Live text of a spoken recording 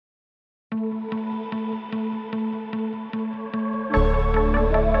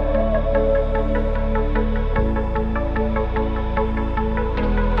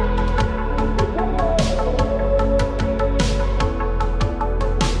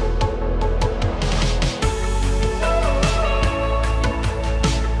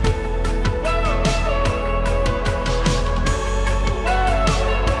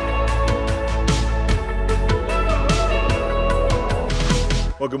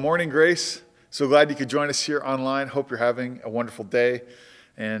good morning, Grace. So glad you could join us here online. Hope you're having a wonderful day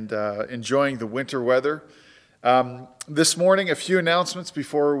and enjoying the winter weather. This morning, a few announcements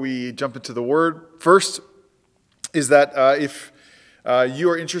before we jump into the Word. First is that if you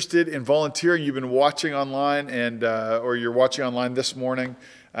are interested in volunteering, you've been watching online or you're watching online this morning,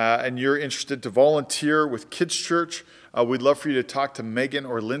 and you're interested to volunteer with Kids Church, we'd love for you to talk to Megan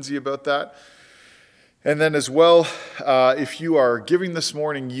or Lindsay about that. And then as well, if you are giving this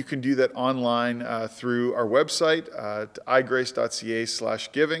morning, you can do that online through our website,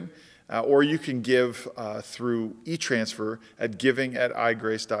 igrace.ca/giving, or you can give through e-transfer at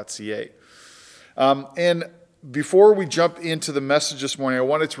giving@igrace.ca. And before we jump into the message this morning, I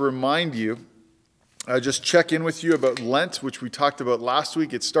wanted to remind you, just check in with you about Lent, which we talked about last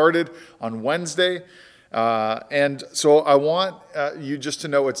week. It started on Wednesday. And so I want you just to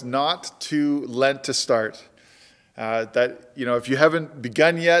know it's not too Lent to start. That, if you haven't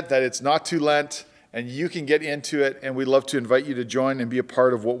begun yet, that it's not too Lent and you can get into it, and we'd love to invite you to join and be a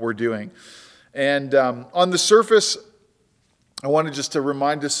part of what we're doing. And on the surface, I wanted just to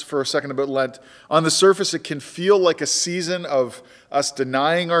remind us for a second about Lent. On the surface, it can feel like a season of us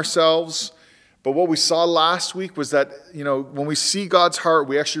denying ourselves. But what we saw last week was that, when we see God's heart,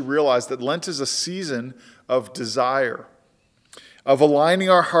 we actually realize that Lent is a season of desire, of aligning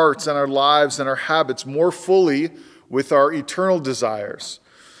our hearts and our lives and our habits more fully with our eternal desires.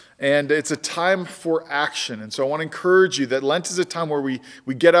 And it's a time for action. And so I want to encourage you that Lent is a time where we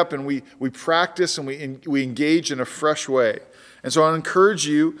get up and we practice and we engage in a fresh way. And so I encourage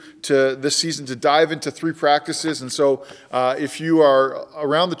you to this season to dive into 3 practices. And so if you are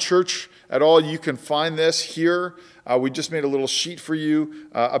around the church at all, you can find this here. We just made a little sheet for you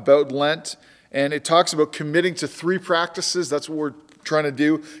about Lent. And it talks about committing to 3 practices. That's what we're trying to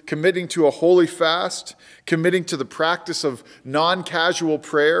do. Committing to a holy fast, committing to the practice of non-casual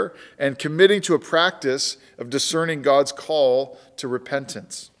prayer, and committing to a practice of discerning God's call to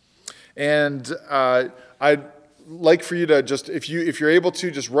repentance. And I'd like for you to just, if you're able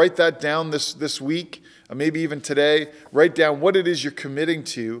to, just write that down this week, maybe even today. Write down what it is you're committing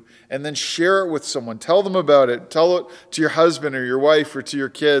to, and then share it with someone. Tell them about it. Tell it to your husband or your wife or to your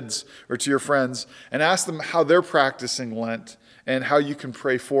kids or to your friends, and ask them how they're practicing Lent and how you can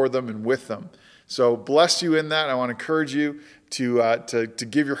pray for them and with them. So bless you in that. I want to encourage you to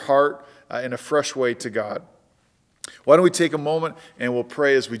give your heart in a fresh way to God. Why don't we take a moment and we'll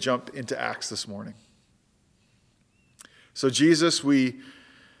pray as we jump into Acts this morning. So Jesus, we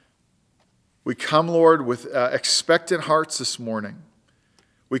come, Lord, with expectant hearts this morning.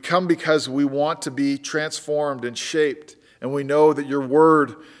 We come because we want to be transformed and shaped, and we know that your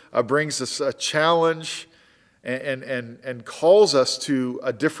word brings us a challenge and calls us to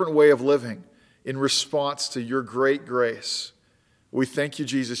a different way of living in response to your great grace. We thank you,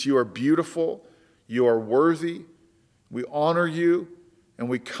 Jesus. You are beautiful. You are worthy. We honor you, and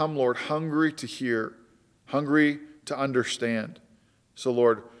we come, Lord, hungry to hear, hungry to understand. So,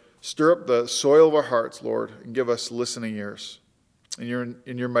 Lord, stir up the soil of our hearts, Lord, and give us listening ears. In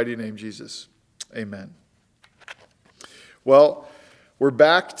your mighty name, Jesus. Amen. Well, we're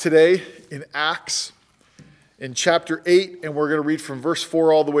back today in Acts in chapter 8, and we're going to read from verse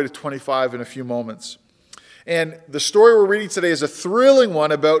 4 all the way to 25 in a few moments. And the story we're reading today is a thrilling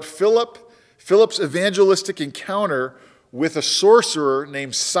one about Philip's evangelistic encounter with a sorcerer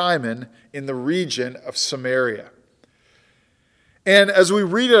named Simon in the region of Samaria. And as we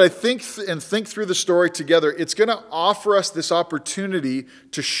read it, I think through the story together, it's going to offer us this opportunity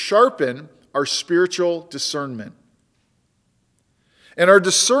to sharpen our spiritual discernment. And our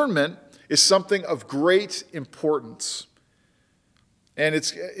discernment is something of great importance. And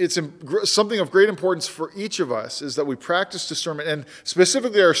it's something of great importance for each of us, is that we practice discernment. And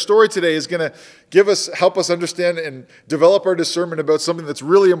specifically, our story today is going to help us understand and develop our discernment about something that's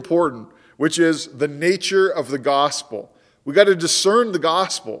really important, which is the nature of the gospel. We got to discern the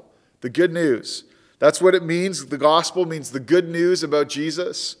gospel, the good news. That's what it means. The gospel means the good news about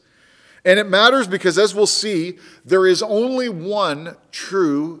Jesus. And it matters because, as we'll see, there is only one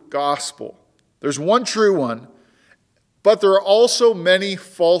true gospel. There's one true one, but there are also many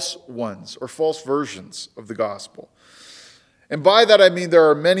false ones or false versions of the gospel. And by that I mean there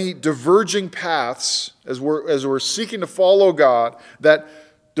are many diverging paths as we're seeking to follow God, that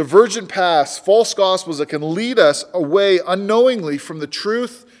divergent paths, false gospels that can lead us away unknowingly from the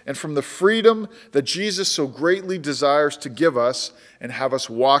truth and from the freedom that Jesus so greatly desires to give us and have us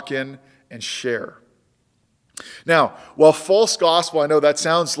walk in and share. Now, while false gospel, I know that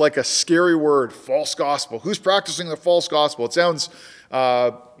sounds like a scary word, false gospel. Who's practicing the false gospel? It sounds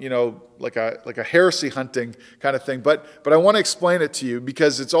like a heresy hunting kind of thing. But I want to explain it to you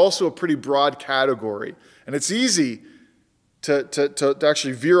because it's also a pretty broad category. And it's easy to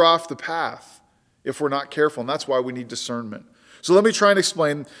actually veer off the path if we're not careful. And that's why we need discernment. So let me try and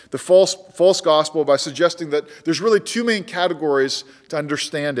explain the false gospel by suggesting that there's really two main categories to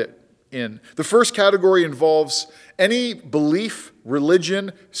understand it in. The first category involves any belief,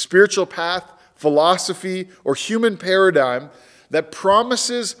 religion, spiritual path, philosophy, or human paradigm that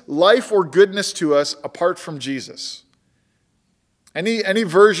promises life or goodness to us apart from Jesus. Any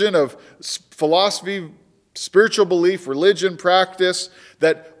version of philosophy, spiritual belief, religion, practice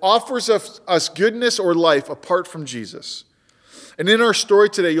that offers us goodness or life apart from Jesus. And in our story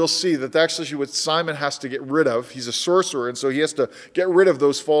today, you'll see that that's actually what Simon has to get rid of. He's a sorcerer, and so he has to get rid of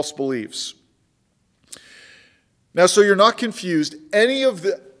those false beliefs. Now, so you're not confused.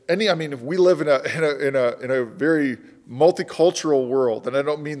 If we live in a very multicultural world, and I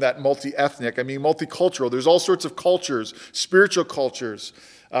don't mean that multi-ethnic, I mean multicultural. There's all sorts of cultures, spiritual cultures,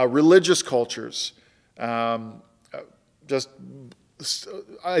 religious cultures,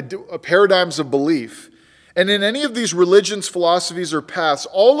 paradigms of belief. And in any of these religions, philosophies, or paths,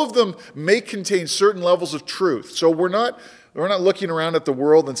 all of them may contain certain levels of truth. So we're not looking around at the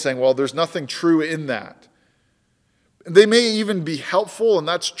world and saying, well, there's nothing true in that. They may even be helpful, and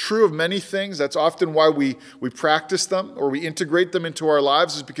that's true of many things. That's often why we practice them or we integrate them into our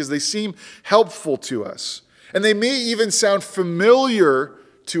lives, is because they seem helpful to us. And they may even sound familiar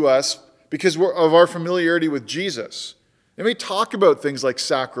to us because of our familiarity with Jesus. They may talk about things like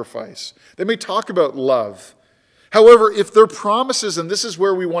sacrifice. They may talk about love. However, if their promises, and this is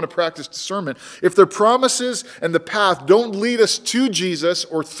where we want to practice discernment, if their promises and the path don't lead us to Jesus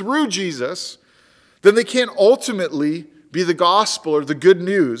or through Jesus, then they can't ultimately be the gospel or the good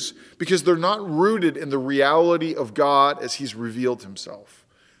news because they're not rooted in the reality of God as he's revealed himself.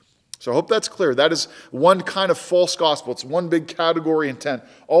 So I hope that's clear. That is one kind of false gospel. It's one big category intent.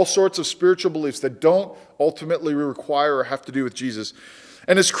 All sorts of spiritual beliefs that don't ultimately require or have to do with Jesus.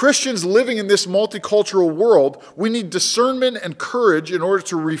 And as Christians living in this multicultural world, we need discernment and courage in order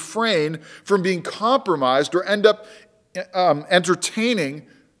to refrain from being compromised or end up entertaining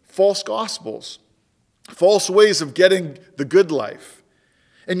false gospels, false ways of getting the good life.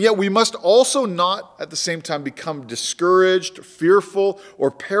 And yet we must also not at the same time become discouraged, fearful, or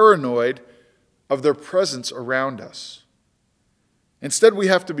paranoid of their presence around us. Instead, we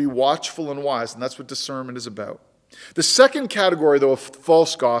have to be watchful and wise, and that's what discernment is about. The second category, though, of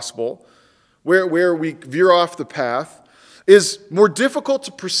false gospel, where we veer off the path, is more difficult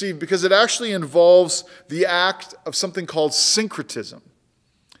to perceive because it actually involves the act of something called syncretism.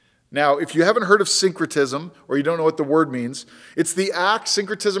 Now, if you haven't heard of syncretism, or you don't know what the word means, it's the act,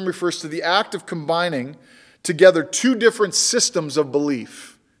 syncretism refers to the act of combining together two different systems of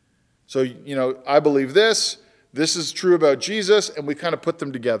belief. So, I believe this is true about Jesus, and we kind of put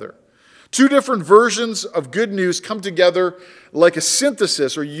them together. Two different versions of good news come together like a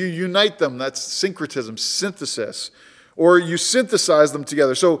synthesis, or you unite them. That's syncretism, synthesis. Or you synthesize them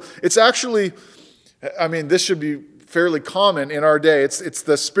together. So it's actually, this should be fairly common in our day. It's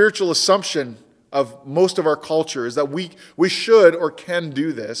the spiritual assumption of most of our culture is that we should or can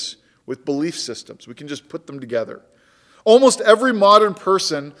do this with belief systems. We can just put them together. Almost every modern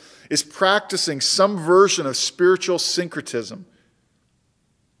person is practicing some version of spiritual syncretism.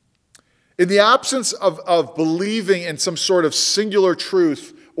 In the absence of believing in some sort of singular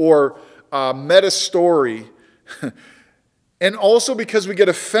truth or meta story, and also because we get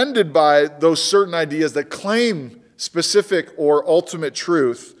offended by those certain ideas that claim specific or ultimate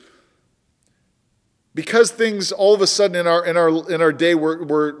truth, because things all of a sudden in our day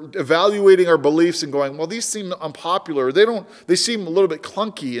we're evaluating our beliefs and going, well, these seem unpopular. They seem a little bit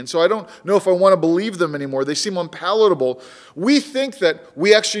clunky, and so I don't know if I want to believe them anymore. They seem unpalatable. We think that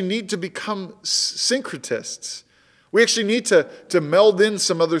we actually need to become syncretists. We actually need to meld in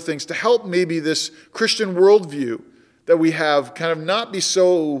some other things to help maybe this Christian worldview that we have kind of not be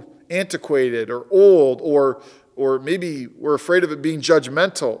so antiquated or old, or maybe we're afraid of it being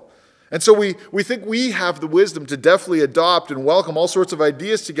judgmental. And so we think we have the wisdom to definitely adopt and welcome all sorts of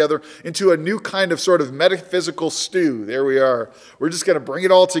ideas together into a new kind of sort of metaphysical stew. There we are. We're just going to bring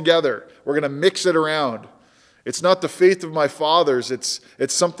it all together. We're going to mix it around. It's not the faith of my fathers. It's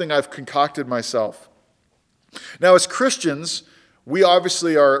something I've concocted myself. Now, as Christians, we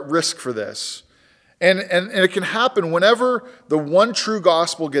obviously are at risk for this. And it can happen whenever the one true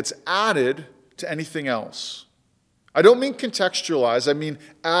gospel gets added to anything else. I don't mean contextualized, I mean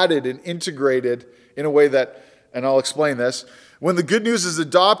added and integrated in a way that, and I'll explain this, when the good news is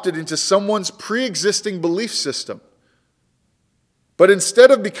adopted into someone's pre-existing belief system. But instead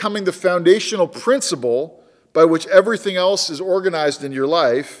of becoming the foundational principle by which everything else is organized in your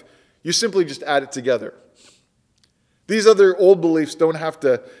life, you simply just add it together. These other old beliefs don't have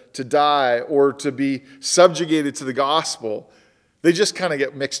to die or to be subjugated to the gospel. They just kind of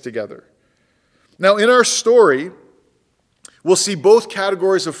get mixed together. Now, in our story, we'll see both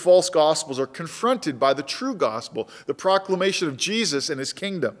categories of false gospels are confronted by the true gospel, the proclamation of Jesus and his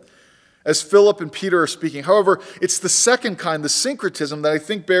kingdom, as Philip and Peter are speaking. However, it's the second kind, the syncretism, that I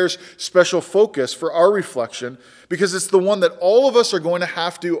think bears special focus for our reflection, because it's the one that all of us are going to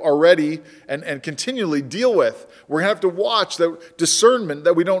have to already and continually deal with. We're going to have to watch that discernment,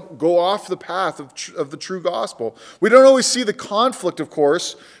 that we don't go off the path of the true gospel. We don't always see the conflict, of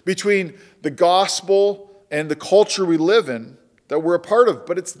course, between the gospel and the culture we live in that we're a part of,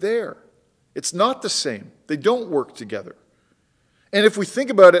 but it's there. It's not the same. They don't work together. And if we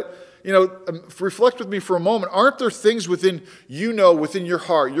think about it, reflect with me for a moment. Aren't there things within your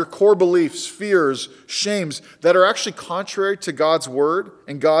heart, your core beliefs, fears, shames, that are actually contrary to God's word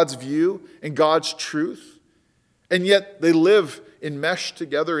and God's view and God's truth? And yet they live enmeshed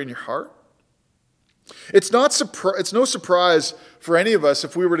together in your heart? It's no surprise for any of us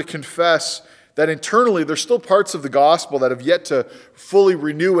if we were to confess that internally there's still parts of the gospel that have yet to fully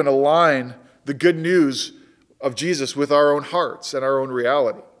renew and align the good news of Jesus with our own hearts and our own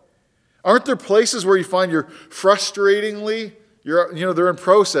reality. Aren't there places where you find they're in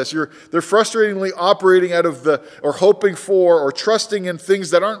process, they're frustratingly operating out of or hoping for, or trusting in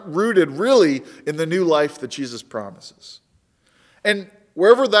things that aren't rooted really in the new life that Jesus promises? And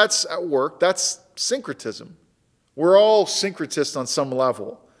wherever that's at work, that's syncretism. We're all syncretists on some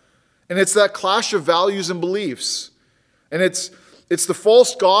level. And it's that clash of values and beliefs. And it's the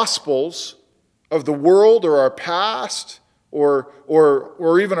false gospels of the world or our past or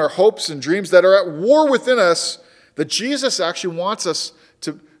even our hopes and dreams that are at war within us that Jesus actually wants us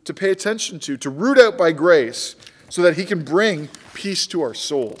to pay attention to root out by grace so that he can bring peace to our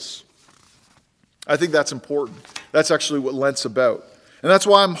souls. I think that's important. That's actually what Lent's about. And that's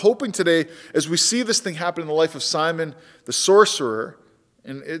why I'm hoping today, as we see this thing happen in the life of Simon the sorcerer,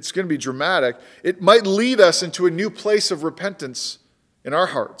 and it's going to be dramatic, it might lead us into a new place of repentance in our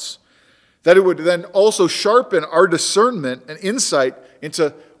hearts. That it would then also sharpen our discernment and insight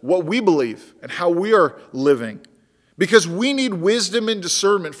into what we believe and how we are living. Because we need wisdom and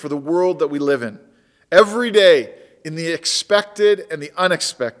discernment for the world that we live in. Every day, in the expected and the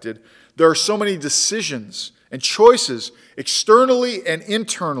unexpected, there are so many decisions and choices externally and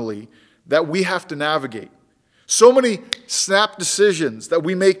internally that we have to navigate. So many snap decisions that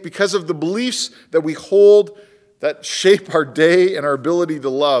we make because of the beliefs that we hold that shape our day and our ability to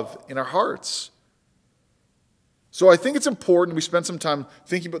love in our hearts. So I think it's important we spend some time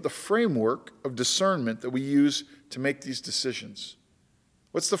thinking about the framework of discernment that we use to make these decisions.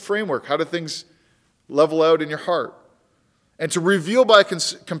 What's the framework? How do things level out in your heart? And to reveal by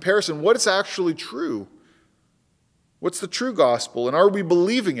comparison what is actually true. What's the true gospel? And are we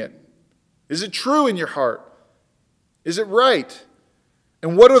believing it? Is it true in your heart? Is it right?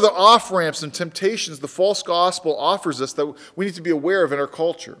 And what are the off-ramps and temptations the false gospel offers us that we need to be aware of in our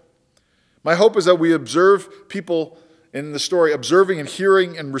culture? My hope is that we observe people in the story, observing and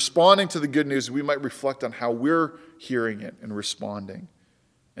hearing and responding to the good news, we might reflect on how we're hearing it and responding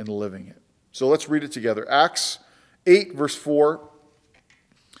and living it. So let's read it together. Acts 8, verse 4.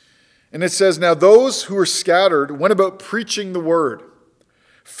 And it says, "Now those who were scattered went about preaching the word.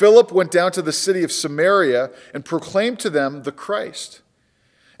 Philip went down to the city of Samaria and proclaimed to them the Christ.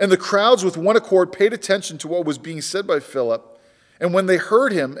 And the crowds with one accord paid attention to what was being said by Philip, and when they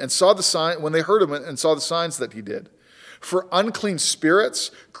heard him and saw the signs that he did. For unclean spirits,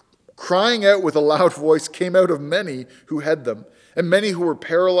 crying out with a loud voice, came out of many who had them, and many who were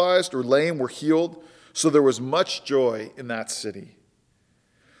paralyzed or lame were healed, so there was much joy in that city.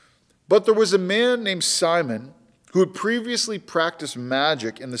 But there was a man named Simon who had previously practiced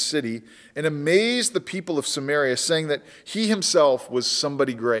magic in the city and amazed the people of Samaria, saying that he himself was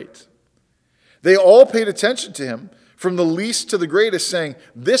somebody great. They all paid attention to him, from the least to the greatest, saying,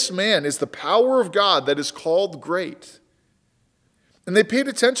 'This man is the power of God that is called great.' And they paid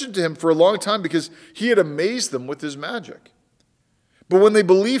attention to him for a long time because he had amazed them with his magic. But when they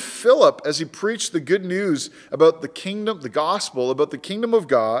believed Philip as he preached the good news about the kingdom, the gospel, about the kingdom of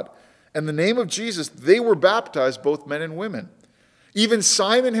God, and the name of Jesus, they were baptized, both men and women. Even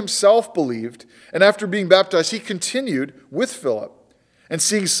Simon himself believed, and after being baptized, he continued with Philip. And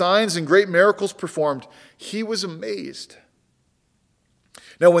seeing signs and great miracles performed, he was amazed.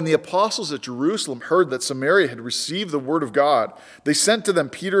 Now, when the apostles at Jerusalem heard that Samaria had received the word of God, they sent to them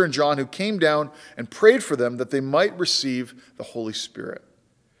Peter and John, who came down and prayed for them that they might receive the Holy Spirit.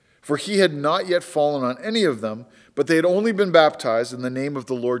 For he had not yet fallen on any of them, but they had only been baptized in the name of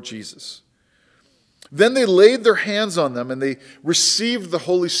the Lord Jesus. Then they laid their hands on them and they received the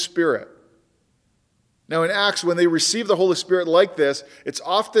Holy Spirit. Now in Acts, when they receive the Holy Spirit like this, it's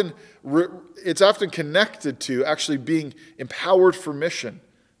often connected to actually being empowered for mission.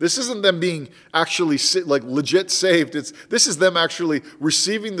 This isn't them being actually like legit saved. This is them actually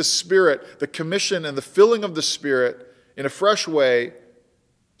receiving the Spirit, the commission and the filling of the Spirit in a fresh way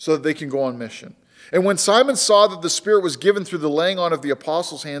so that they can go on mission. And when Simon saw that the Spirit was given through the laying on of the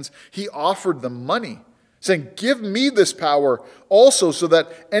apostles' hands, he offered them money, saying, "Give me this power also, so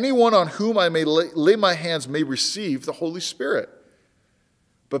that anyone on whom I may lay my hands may receive the Holy Spirit."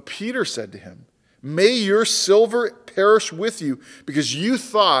 But Peter said to him, "May your silver perish with you, because you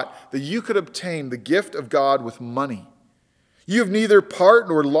thought that you could obtain the gift of God with money. You have neither part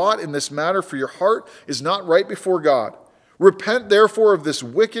nor lot in this matter, for your heart is not right before God. Repent therefore of this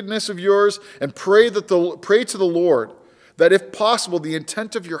wickedness of yours, and pray to the Lord, that if possible the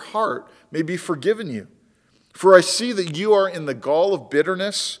intent of your heart may be forgiven you. For I see that you are in the gall of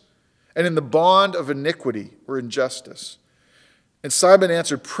bitterness and in the bond of iniquity," or injustice. And Simon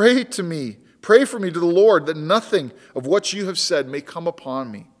answered, Pray for me to the Lord, that nothing of what you have said may come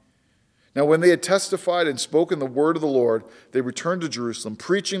upon me." Now when they had testified and spoken the word of the Lord, they returned to Jerusalem,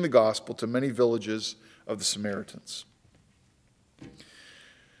 preaching the gospel to many villages of the Samaritans.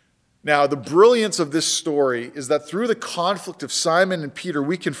 Now, the brilliance of this story is that through the conflict of Simon and Peter,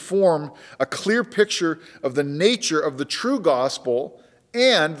 we can form a clear picture of the nature of the true gospel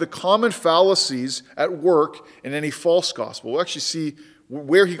and the common fallacies at work in any false gospel. We'll actually see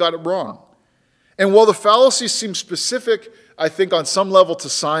where he got it wrong. And while the fallacies seem specific, I think, on some level to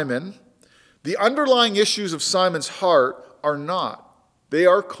Simon, the underlying issues of Simon's heart are not. They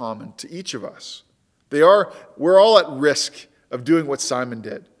are common to each of us. We're all at risk of doing what Simon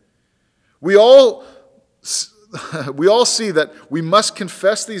did. We all see that we must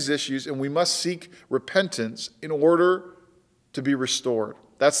confess these issues and we must seek repentance in order to be restored.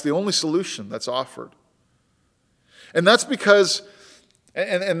 That's the only solution that's offered. And that's because,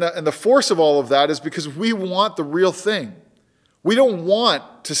 and the force of all of that is because we want the real thing. We don't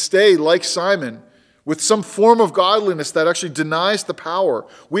want to stay like Simon with some form of godliness that actually denies the power.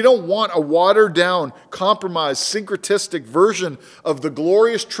 We don't want a watered-down, compromised, syncretistic version of the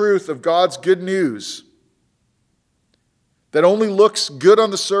glorious truth of God's good news that only looks good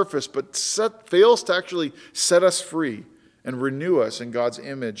on the surface but fails to actually set us free and renew us in God's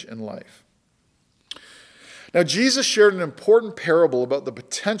image and life. Now, Jesus shared an important parable about the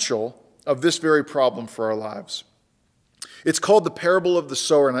potential of this very problem for our lives. It's called the parable of the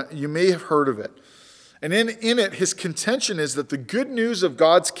sower, and you may have heard of it. And in it, his contention is that the good news of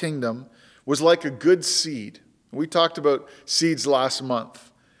God's kingdom was like a good seed. We talked about seeds last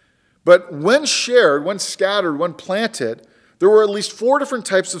month. But when shared, when scattered, when planted, there were at least 4 different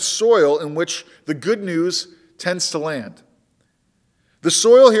types of soil in which the good news tends to land. The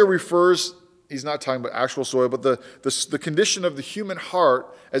soil here refers, he's not talking about actual soil, but the condition of the human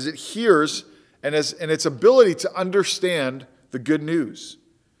heart as it hears and its ability to understand the good news.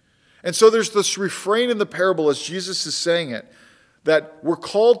 And so there's this refrain in the parable as Jesus is saying it, that we're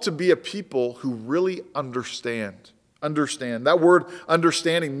called to be a people who really understand. Understand. That word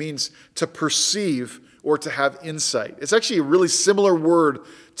understanding means to perceive or to have insight. It's actually a really similar word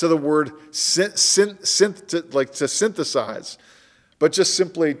to the word to synthesize, but just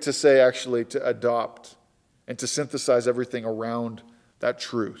simply to say actually to adopt and to synthesize everything around that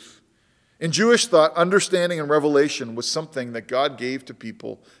truth. In Jewish thought, understanding and revelation was something that God gave to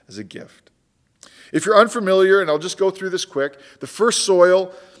people as a gift. If you're unfamiliar, and I'll just go through this quick, the first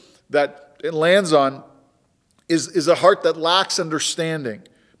soil that it lands on is a heart that lacks understanding,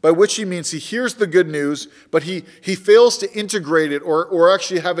 by which he means he hears the good news, but he fails to integrate it or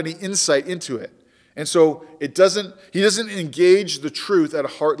actually have any insight into it. And so he doesn't engage the truth at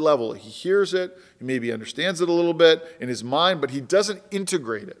a heart level. He hears it, he maybe understands it a little bit in his mind, but he doesn't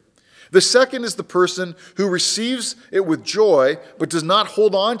integrate it. The second is the person who receives it with joy, but does not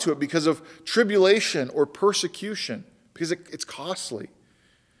hold on to it because of tribulation or persecution, because it's costly.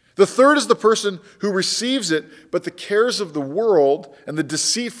 The third is the person who receives it, but the cares of the world and the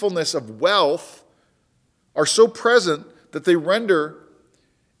deceitfulness of wealth are so present that they render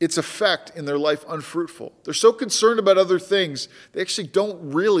its effect in their life unfruitful. They're so concerned about other things, they actually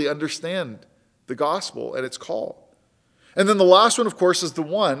don't really understand the gospel and its call. And then the last one, of course, is the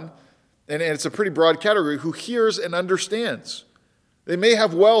one, and it's a pretty broad category, who hears and understands. They may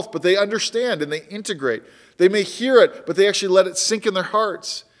have wealth, but they understand and they integrate. They may hear it, but they actually let it sink in their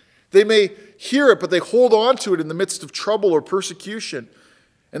hearts. They may hear it, but they hold on to it in the midst of trouble or persecution.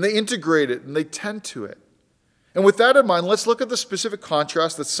 And they integrate it and they tend to it. And with that in mind, let's look at the specific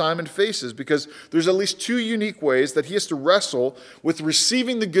contrast that Simon faces, because there's at least two unique ways that he has to wrestle with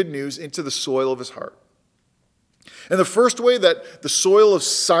receiving the good news into the soil of his heart. And the first way that the soil of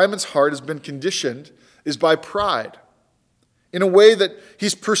Simon's heart has been conditioned is by pride, in a way that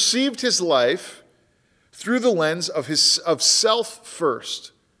he's perceived his life through the lens of self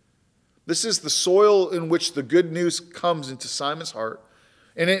first. This is the soil in which the good news comes into Simon's heart.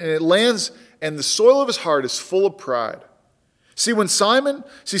 And it lands, and the soil of his heart is full of pride. Simon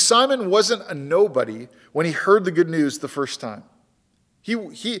wasn't a nobody when he heard the good news the first time. He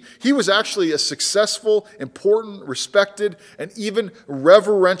was actually a successful, important, respected, and even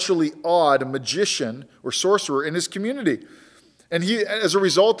reverentially awed magician or sorcerer in his community. And he, as a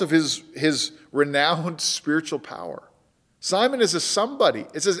result of his renowned spiritual power. Simon is a somebody.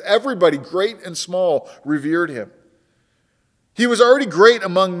 It says everybody, great and small, revered him. He was already great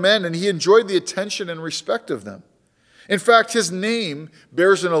among men, and he enjoyed the attention and respect of them. In fact, his name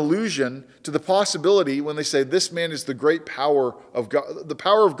bears an allusion to the possibility when they say this man is the great power of God, the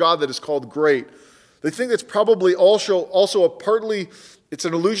power of God that is called great. They think that's probably also it's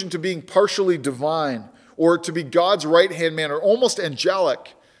an allusion to being partially divine, or to be God's right-hand man, or almost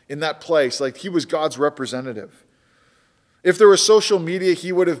angelic in that place, like he was God's representative. If there was social media,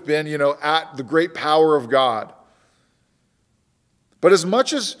 he would have been, at the great power of God. But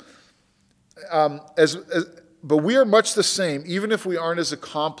but we are much the same, even if we aren't as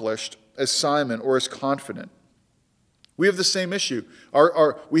accomplished as Simon or as confident. We have the same issue.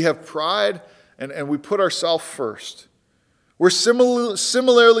 We have pride, and we put ourselves first. We're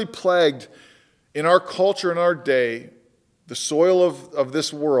similarly plagued in our culture, in our day, the soil of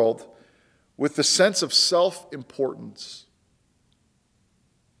this world, with the sense of self-importance.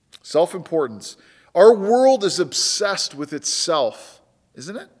 Self-importance. Our world is obsessed with itself,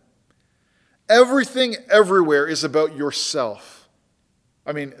 isn't it? Everything everywhere is about yourself.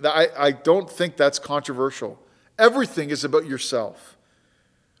 I mean, I don't think that's controversial. Everything is about yourself.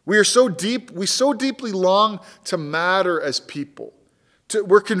 We so deeply long to matter as people.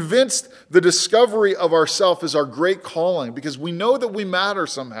 We're convinced the discovery of ourself is our great calling, because we know that we matter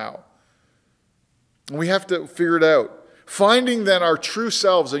somehow. And we have to figure it out. Finding then our true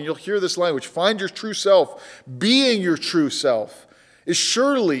selves, and you'll hear this language, find your true self, being your true self, is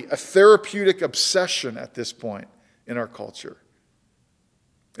surely a therapeutic obsession at this point in our culture.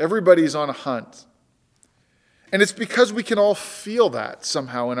 Everybody's on a hunt. And it's because we can all feel that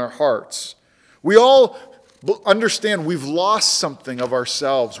somehow in our hearts. We all understand we've lost something of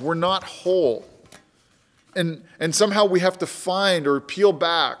ourselves. We're not whole. And somehow we have to find or peel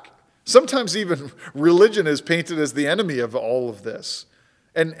back. Sometimes even religion is painted as the enemy of all of this.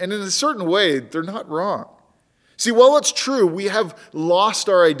 And in a certain way, they're not wrong. See, while it's true, we have lost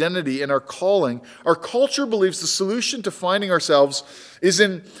our identity and our calling, our culture believes the solution to finding ourselves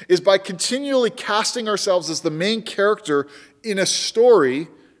is by continually casting ourselves as the main character in a story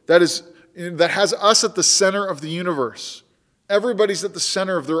that has us at the center of the universe. Everybody's at the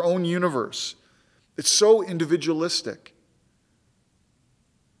center of their own universe. It's so individualistic.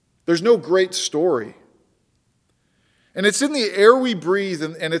 There's no great story. And it's in the air we breathe,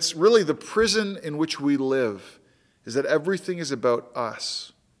 and it's really the prison in which we live, is that everything is about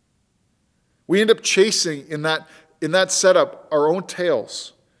us. We end up chasing in that setup our own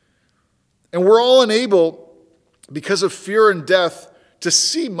tails. And we're all unable, because of fear and death, to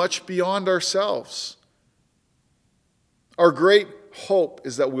see much beyond ourselves. Our great hope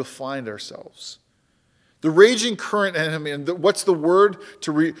is that we'll find ourselves. The raging current enemy, and what's the word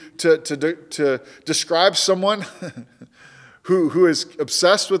to describe someone who is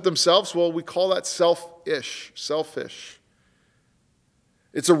obsessed with themselves? Well, we call that selfish.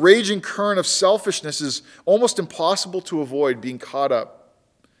 It's a raging current of selfishness is almost impossible to avoid being caught up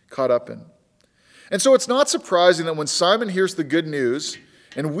in. And so it's not surprising that when Simon hears the good news,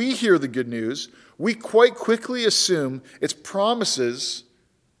 and we hear the good news, we quite quickly assume its promises,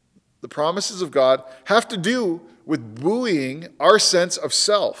 the promises of God, have to do with buoying our sense of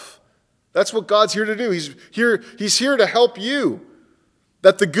self. That's what God's here to do. He's here to help you.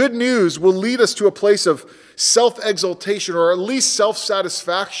 That the good news will lead us to a place of self-exaltation, or at least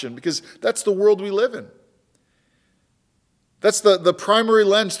self-satisfaction, because that's the world we live in. That's the primary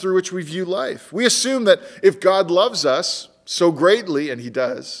lens through which we view life. We assume that if God loves us so greatly, and he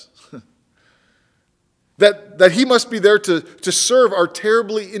does, that he must be there to serve our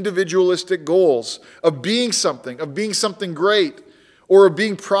terribly individualistic goals of being something great, or of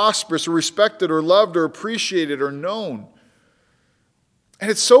being prosperous or respected or loved or appreciated or known. And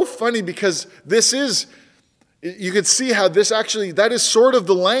it's so funny because you can see how that is sort of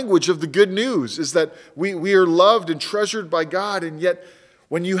the language of the good news, is that we are loved and treasured by God, and yet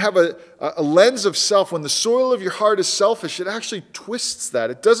when you have a lens of self, when the soil of your heart is selfish, it actually twists that.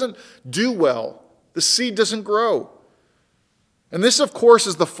 It doesn't do well. The seed doesn't grow. And this, of course,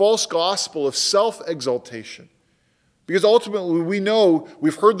 is the false gospel of self-exaltation. Because ultimately we know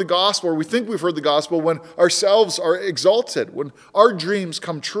we've heard the gospel, or we think we've heard the gospel, when ourselves are exalted, when our dreams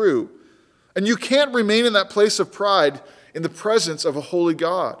come true. And you can't remain in that place of pride in the presence of a holy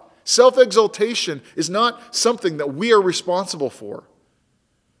God. Self-exaltation is not something that we are responsible for.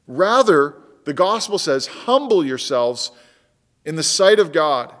 Rather, the gospel says, humble yourselves in the sight of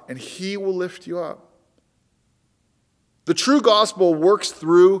God, and He will lift you up. The true gospel works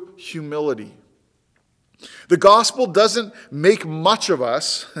through humility. The gospel doesn't make much of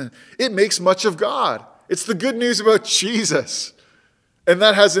us. It makes much of God. It's the good news about Jesus. And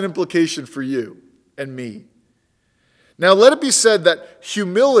that has an implication for you and me. Now, let it be said that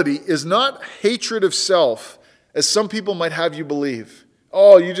humility is not hatred of self, as some people might have you believe.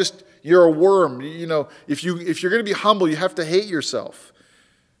 Oh, you're a worm. If you're going to be humble, you have to hate yourself.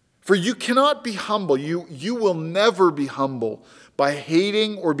 For you cannot be humble. You will never be humble by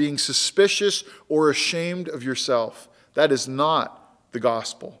hating or being suspicious or ashamed of yourself. That is not the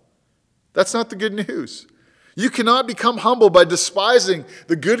gospel. That's not the good news. You cannot become humble by despising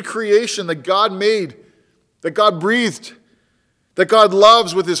the good creation that God made, that God breathed, that God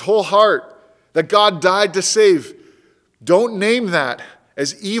loves with His whole heart, that God died to save. Don't name that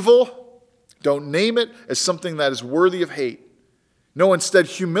as evil. Don't name it as something that is worthy of hate. No, instead,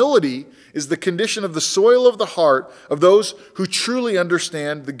 humility is the condition of the soil of the heart of those who truly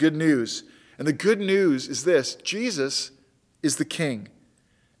understand the good news. And the good news is this: Jesus is the King,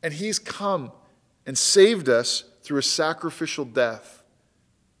 and He's come and saved us through a sacrificial death.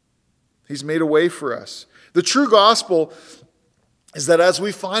 He's made a way for us. The true gospel is that as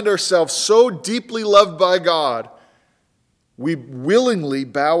we find ourselves so deeply loved by God, we willingly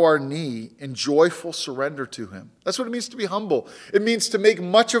bow our knee in joyful surrender to Him. That's what it means to be humble. It means to make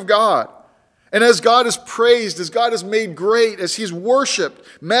much of God. And as God is praised, as God is made great, as He's worshiped,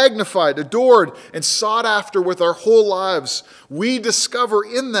 magnified, adored, and sought after with our whole lives, we discover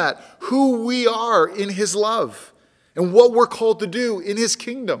in that who we are in His love and what we're called to do in His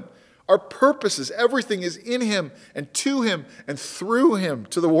kingdom. Our purposes, everything is in Him and to Him and through Him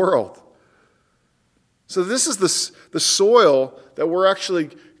to the world. So this is the soil that we're actually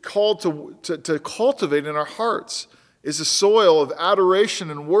called to cultivate in our hearts, is a soil of adoration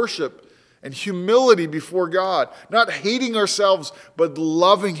and worship and humility before God. Not hating ourselves, but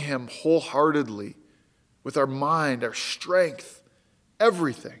loving Him wholeheartedly with our mind, our strength,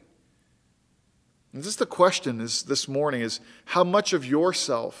 everything. And this is the question this morning is how much of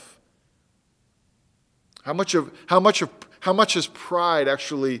yourself, how much has pride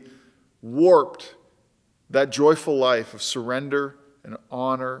actually warped that joyful life of surrender and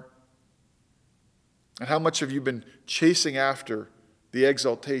honor? And how much have you been chasing after the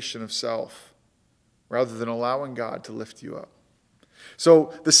exaltation of self rather than allowing God to lift you up?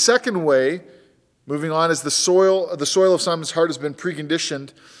 So the second way, moving on, is the soil of Simon's heart has been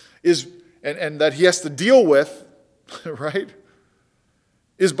preconditioned, and that he has to deal with, right,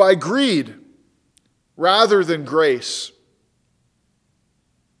 is by greed rather than grace.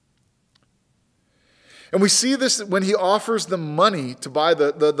 And we see this when he offers them money to buy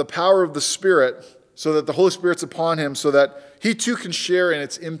the power of the Spirit, so that the Holy Spirit's upon him, so that he too can share in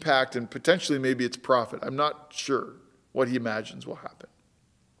its impact and potentially maybe its profit. I'm not sure what he imagines will happen.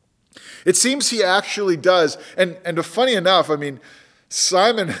 It seems he actually does. And funny enough, I mean,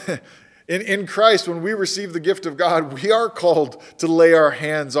 Simon, in Christ, when we receive the gift of God, we are called to lay our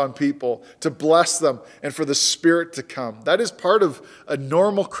hands on people, to bless them, and for the Spirit to come. That is part of a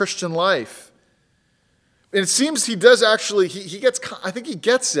normal Christian life. And it seems he does actually, I think he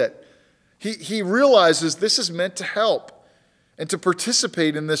gets it. He realizes this is meant to help and to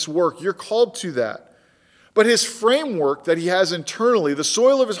participate in this work. You're called to that. But his framework that he has internally, the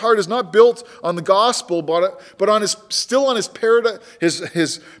soil of his heart, is not built on the gospel, but on his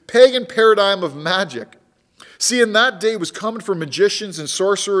pagan paradigm of magic. See, in that day it was common for magicians and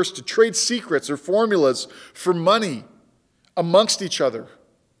sorcerers to trade secrets or formulas for money amongst each other.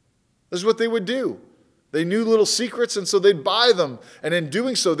 This is what they would do. They knew little secrets, and so they'd buy them. And in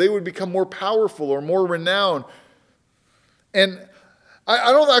doing so, they would become more powerful or more renowned. And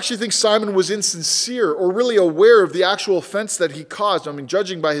I don't actually think Simon was insincere or really aware of the actual offense that he caused. I mean,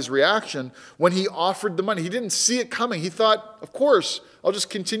 judging by his reaction when he offered the money. He didn't see it coming. He thought, of course, I'll just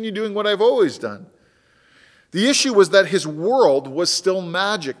continue doing what I've always done. The issue was that his world was still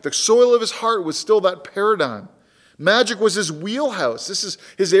magic. The soil of his heart was still that paradigm. Magic was his wheelhouse. This is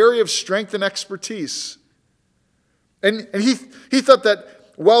his area of strength and expertise. And he thought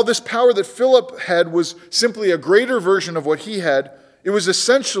that while this power that Philip had was simply a greater version of what he had, it was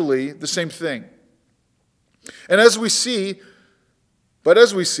essentially the same thing. And as we see,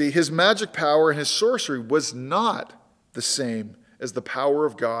 his magic power and his sorcery was not the same as the power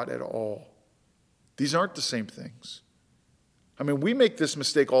of God at all. These aren't the same things. I mean, we make this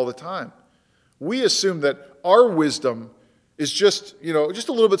mistake all the time. We assume that our wisdom is just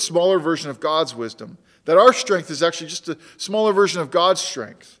a little bit smaller version of God's wisdom. That our strength is actually just a smaller version of God's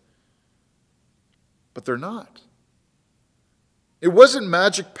strength. But they're not. It wasn't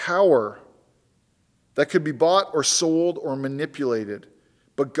magic power that could be bought or sold or manipulated,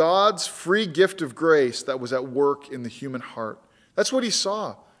 but God's free gift of grace that was at work in the human heart. That's what he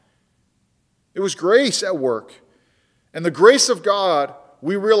saw. It was grace at work. And the grace of God,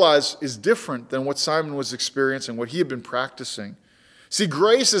 we realize, is different than what Simon was experiencing, what he had been practicing. See,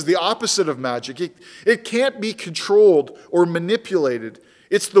 grace is the opposite of magic. It can't be controlled or manipulated.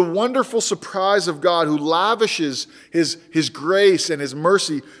 It's the wonderful surprise of God who lavishes his grace and his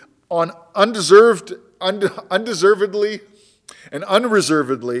mercy on undeservedly and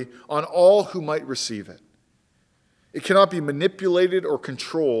unreservedly on all who might receive it. It cannot be manipulated or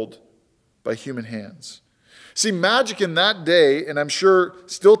controlled by human hands. See, magic in that day, and I'm sure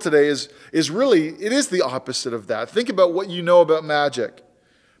still today, is the opposite of that. Think about what you know about magic.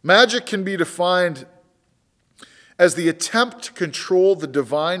 Magic can be defined as the attempt to control the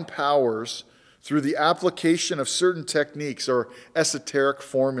divine powers through the application of certain techniques or esoteric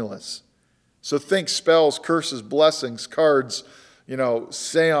formulas. So think spells, curses, blessings, cards,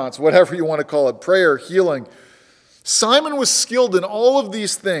 seance, whatever you want to call it, prayer, healing. Simon was skilled in all of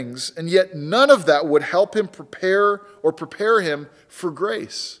these things, and yet none of that would help him prepare him for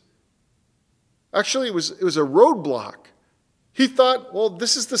grace. Actually, it was a roadblock. He thought, well,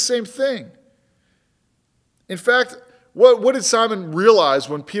 this is the same thing. In fact, what did Simon realize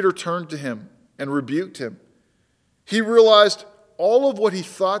when Peter turned to him and rebuked him? He realized all of what he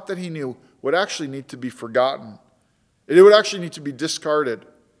thought that he knew would actually need to be forgotten. It would actually need to be discarded,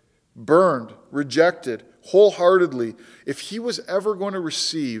 burned, rejected, wholeheartedly, if he was ever going to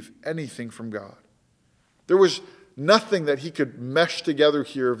receive anything from God. There was nothing that he could mesh together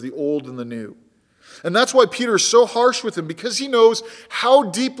here of the old and the new. And that's why Peter is so harsh with him, because he knows how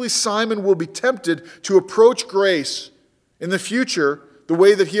deeply Simon will be tempted to approach grace in the future the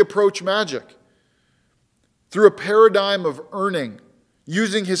way that he approached magic. Through a paradigm of earning,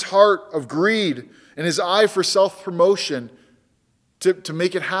 using his heart of greed and his eye for self-promotion to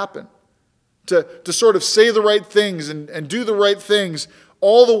make it happen. To sort of say the right things and do the right things,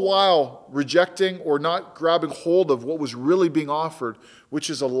 all the while rejecting or not grabbing hold of what was really being offered, which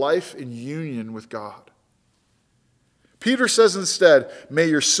is a life in union with God. Peter says instead, may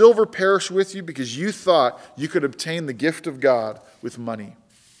your silver perish with you because you thought you could obtain the gift of God with money.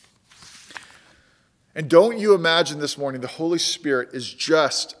 And don't you imagine this morning the Holy Spirit is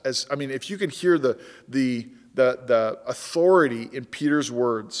just as, if you can hear the authority in Peter's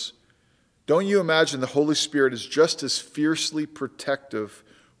words, don't you imagine the Holy Spirit is just as fiercely protective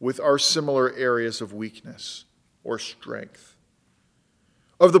with our similar areas of weakness or strength?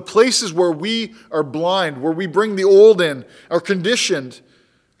 Of the places where we are blind, where we bring the old in, are conditioned,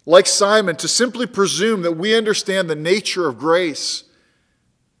 like Simon, to simply presume that we understand the nature of grace.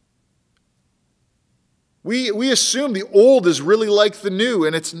 We assume the old is really like the new,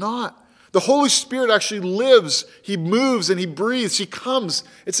 and it's not. The Holy Spirit actually lives, he moves, and he breathes, he comes.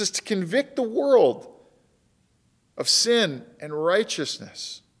 It's just to convict the world of sin and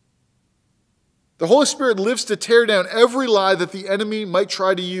righteousness. The Holy Spirit lives to tear down every lie that the enemy might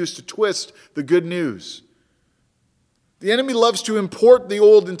try to use to twist the good news. The enemy loves to import the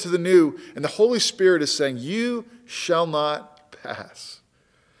old into the new, and the Holy Spirit is saying, you shall not pass.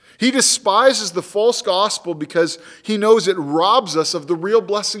 He despises the false gospel because he knows it robs us of the real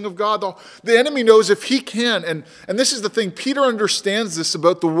blessing of God. The enemy knows if he can, and this is the thing, Peter understands this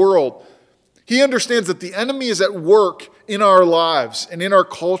about the world. He understands that the enemy is at work in our lives and in our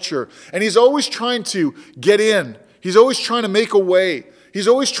culture, and he's always trying to get in. He's always trying to make a way. He's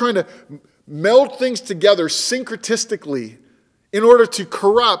always trying to meld things together syncretistically in order to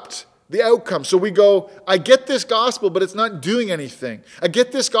corrupt the outcome. So we go, I get this gospel, but it's not doing anything. I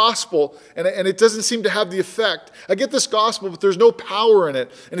get this gospel, and it doesn't seem to have the effect. I get this gospel, but there's no power in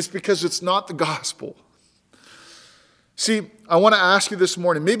it, and it's because it's not the gospel. See, I want to ask you this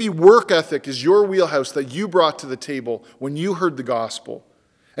morning, maybe work ethic is your wheelhouse that you brought to the table when you heard the gospel.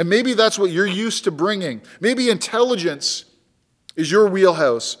 And maybe that's what you're used to bringing. Maybe intelligence is your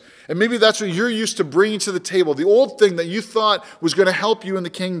wheelhouse. And maybe that's what you're used to bringing to the table, the old thing that you thought was going to help you in the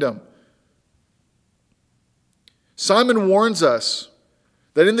kingdom. Simon warns us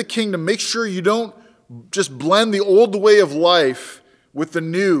that in the kingdom, make sure you don't just blend the old way of life with the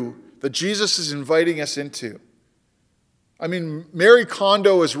new that Jesus is inviting us into. I mean, Marie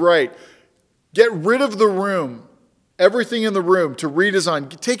Kondo is right. Get rid of the room, everything in the room, to redesign.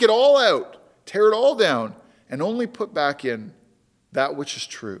 Take it all out, tear it all down, and only put back in that which is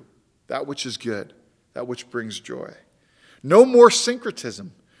true, that which is good, that which brings joy. No more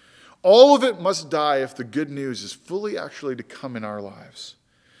syncretism. All of it must die if the good news is fully actually to come in our lives.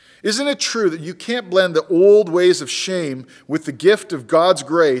 Isn't it true that you can't blend the old ways of shame with the gift of God's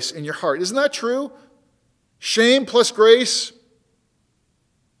grace in your heart? Isn't that true? Shame plus grace,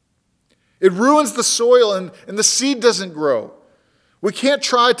 it ruins the soil and the seed doesn't grow. We can't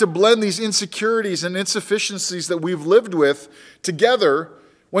try to blend these insecurities and insufficiencies that we've lived with together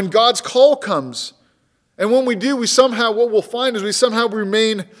when God's call comes. And when we do, what we'll find is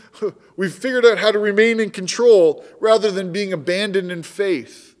we've figured out how to remain in control rather than being abandoned in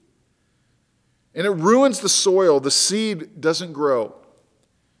faith. And it ruins the soil. The seed doesn't grow.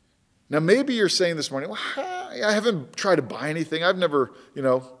 Now, maybe you're saying this morning, well, I haven't tried to buy anything. I've never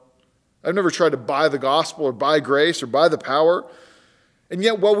tried to buy the gospel or buy grace or buy the power. And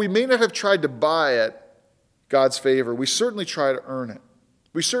yet, while we may not have tried to buy it, God's favor, we certainly try to earn it.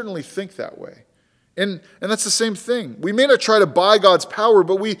 We certainly think that way. And that's the same thing. We may not try to buy God's power,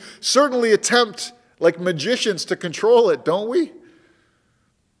 but we certainly attempt, like magicians, to control it, don't we?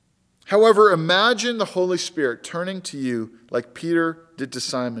 However, imagine the Holy Spirit turning to you like Peter did to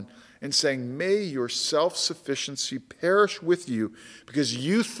Simon and saying, may your self-sufficiency perish with you because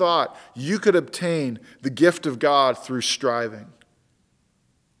you thought you could obtain the gift of God through striving.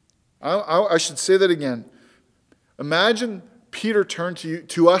 I should say that again. Imagine Peter turned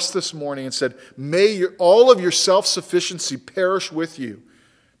to us this morning and said, may all of your self-sufficiency perish with you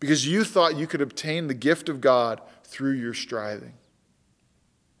because you thought you could obtain the gift of God through your striving.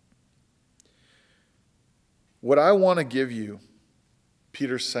 What I want to give you,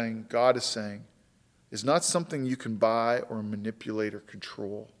 Peter's saying, God is saying, is not something you can buy or manipulate or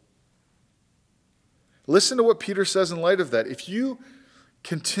control. Listen to what Peter says in light of that. If you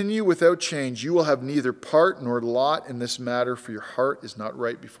continue without change, you will have neither part nor lot in this matter, for your heart is not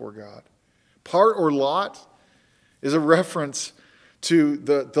right before God. Part or lot is a reference to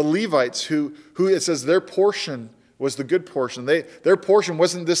the Levites who it says their portion was the good portion. Their portion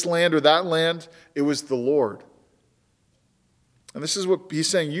wasn't this land or that land, it was the Lord. And this is what he's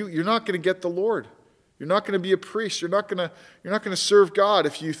saying, you're not going to get the Lord. You're not going to be a priest. You're not going to serve God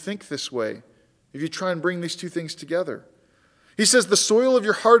if you think this way, if you try and bring these two things together. He says the soil of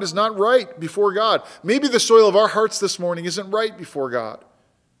your heart is not right before God. Maybe the soil of our hearts this morning isn't right before God.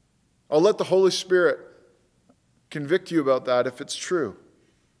 I'll let the Holy Spirit convict you about that if it's true.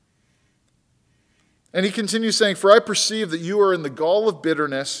 And he continues saying, for I perceive that you are in the gall of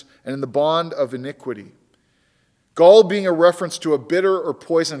bitterness and in the bond of iniquity. Gall being a reference to a bitter or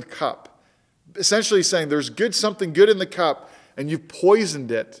poisoned cup. Essentially saying there's something good in the cup and you've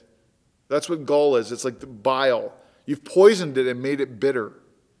poisoned it. That's what gall is. It's like the bile. You've poisoned it and made it bitter.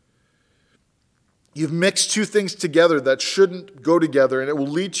 You've mixed two things together that shouldn't go together and it will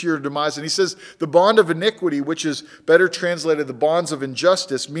lead to your demise. And he says the bond of iniquity, which is better translated the bonds of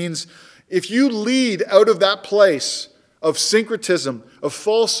injustice, means if you lead out of that place of syncretism, of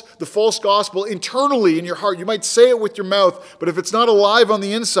the false gospel internally in your heart, you might say it with your mouth, but if it's not alive on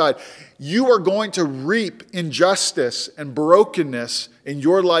the inside, you are going to reap injustice and brokenness in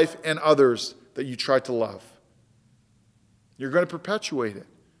your life and others that you try to love. You're going to perpetuate it.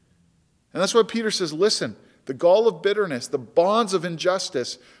 And that's why Peter says, listen, the gall of bitterness, the bonds of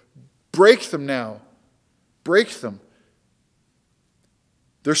injustice, break them now. Break them.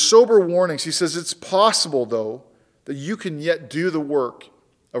 They're sober warnings. He says it's possible, though, that you can yet do the work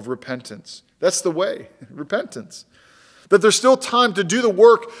of repentance. That's the way, repentance. That there's still time to do the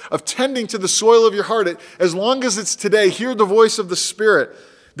work of tending to the soil of your heart. As long as it's today, hear the voice of the Spirit.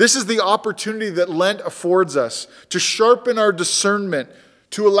 This is the opportunity that Lent affords us to sharpen our discernment,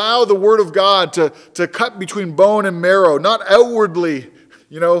 to allow the Word of God to cut between bone and marrow, not outwardly.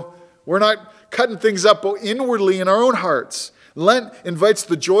 We're not cutting things up, but inwardly in our own hearts. Lent invites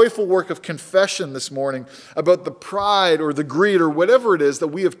the joyful work of confession this morning about the pride or the greed or whatever it is that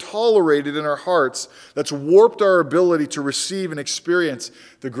we have tolerated in our hearts that's warped our ability to receive and experience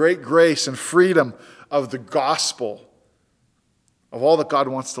the great grace and freedom of the gospel, of all that God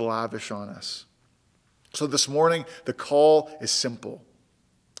wants to lavish on us. So this morning, the call is simple.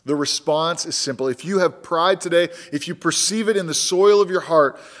 The response is simple. If you have pride today, if you perceive it in the soil of your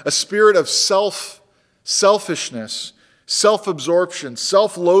heart, a spirit of selfishness, self-absorption,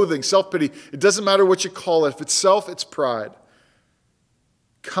 self-loathing, self-pity, it doesn't matter what you call it. If it's self, it's pride.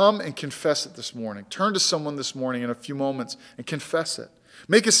 Come and confess it this morning. Turn to someone this morning in a few moments and confess it.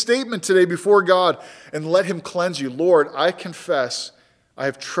 Make a statement today before God and let him cleanse you. Lord, I confess I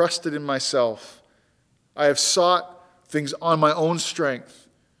have trusted in myself. I have sought things on my own strength.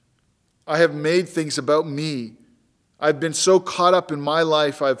 I have made things about me. I've been so caught up in my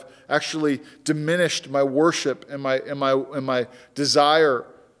life, I've actually diminished my worship and my desire.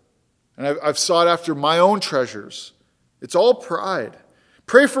 And I've sought after my own treasures. It's all pride.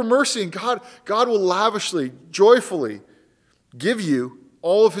 Pray for mercy, and God will lavishly, joyfully give you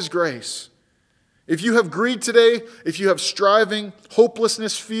all of his grace. If you have greed today, if you have striving,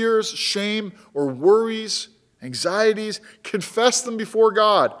 hopelessness, fears, shame, or worries, anxieties, confess them before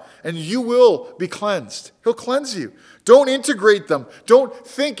God, and you will be cleansed. He'll cleanse you. Don't integrate them. Don't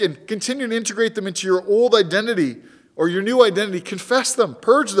think and continue to integrate them into your old identity or your new identity. Confess them,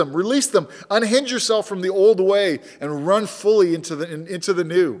 purge them, release them, unhinge yourself from the old way and run fully into the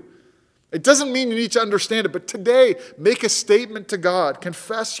new. It doesn't mean you need to understand it, but today, make a statement to God.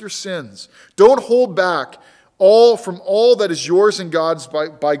 Confess your sins. Don't hold back from all that is yours and God's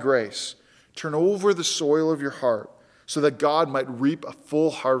by grace. Turn over the soil of your heart so that God might reap a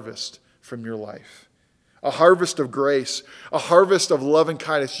full harvest from your life. A harvest of grace, a harvest of love and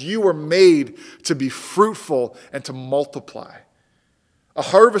kindness. You were made to be fruitful and to multiply. A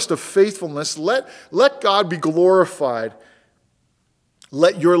harvest of faithfulness. Let God be glorified.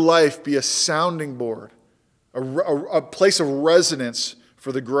 Let your life be a sounding board, a place of resonance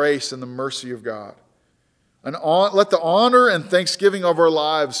for the grace and the mercy of God. Let the honor and thanksgiving of our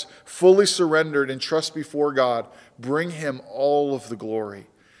lives, fully surrendered and trust before God, bring him all of the glory.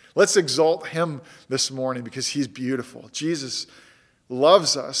 Let's exalt him this morning because he's beautiful. Jesus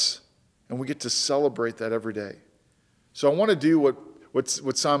loves us, and we get to celebrate that every day. So I want to do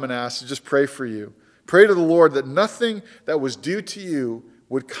what Simon asked, just pray for you. Pray to the Lord that nothing that was due to you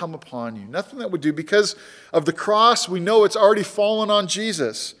would come upon you. Nothing that would do. Because of the cross, we know it's already fallen on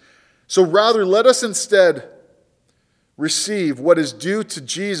Jesus. So rather, let us instead receive what is due to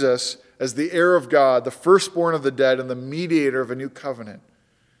Jesus as the heir of God, the firstborn of the dead, and the mediator of a new covenant.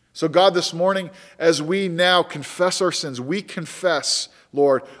 So God, this morning, as we now confess our sins, we confess,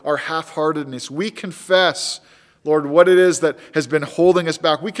 Lord, our half-heartedness. We confess, Lord, what it is that has been holding us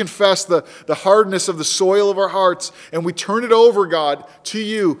back. We confess the hardness of the soil of our hearts, and we turn it over, God, to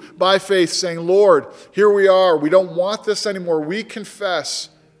you by faith, saying, Lord, here we are. We don't want this anymore. We confess,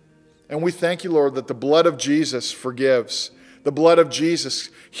 and we thank you, Lord, that the blood of Jesus forgives. The blood of Jesus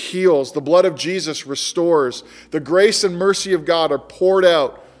heals. The blood of Jesus restores. The grace and mercy of God are poured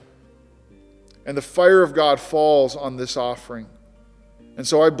out, and the fire of God falls on this offering. And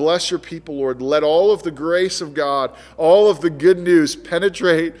so I bless your people, Lord. Let all of the grace of God, all of the good news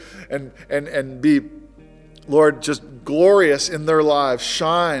penetrate and be, Lord, just glorious in their lives,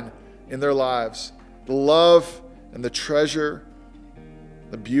 shine in their lives. The love and the treasure,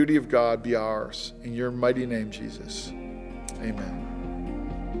 the beauty of God be ours. In your mighty name, Jesus. Amen.